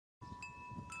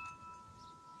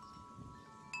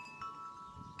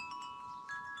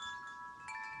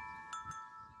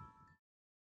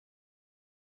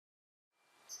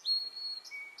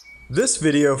This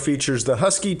video features the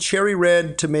Husky cherry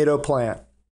red tomato plant.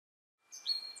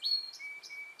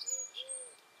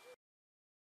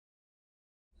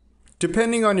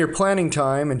 Depending on your planting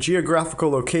time and geographical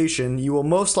location, you will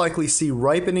most likely see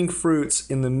ripening fruits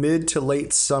in the mid to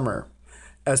late summer.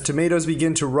 As tomatoes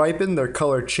begin to ripen, their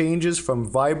color changes from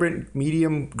vibrant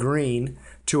medium green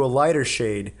to a lighter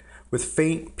shade with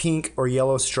faint pink or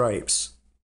yellow stripes.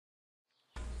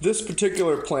 This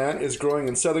particular plant is growing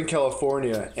in Southern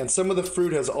California, and some of the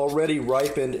fruit has already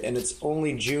ripened, and it's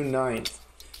only June 9th.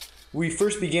 We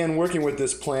first began working with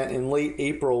this plant in late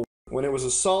April when it was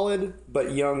a solid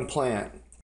but young plant.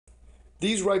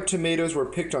 These ripe tomatoes were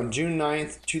picked on June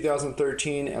 9th,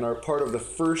 2013 and are part of the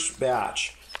first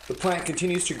batch. The plant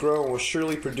continues to grow and will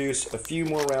surely produce a few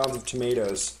more rounds of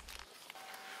tomatoes.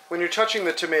 When you're touching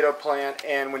the tomato plant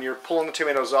and when you're pulling the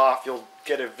tomatoes off, you'll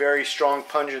get a very strong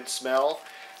pungent smell.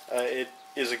 It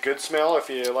is a good smell if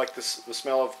you like the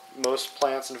smell of most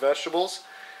plants and vegetables,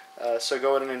 so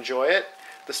go ahead and enjoy it.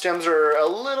 The stems are a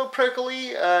little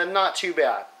prickly, not too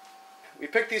bad. We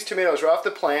picked these tomatoes right off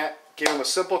the plant, gave them a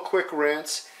simple quick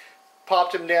rinse,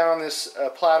 popped them down on this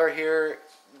platter here.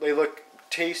 They look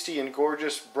tasty and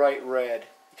gorgeous bright red.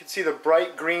 You can see the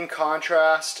bright green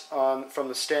contrast from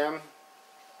the stem.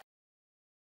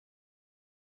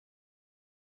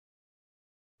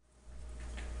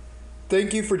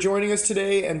 Thank you for joining us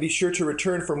today, and be sure to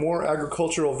return for more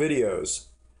agricultural videos.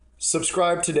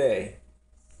 Subscribe today.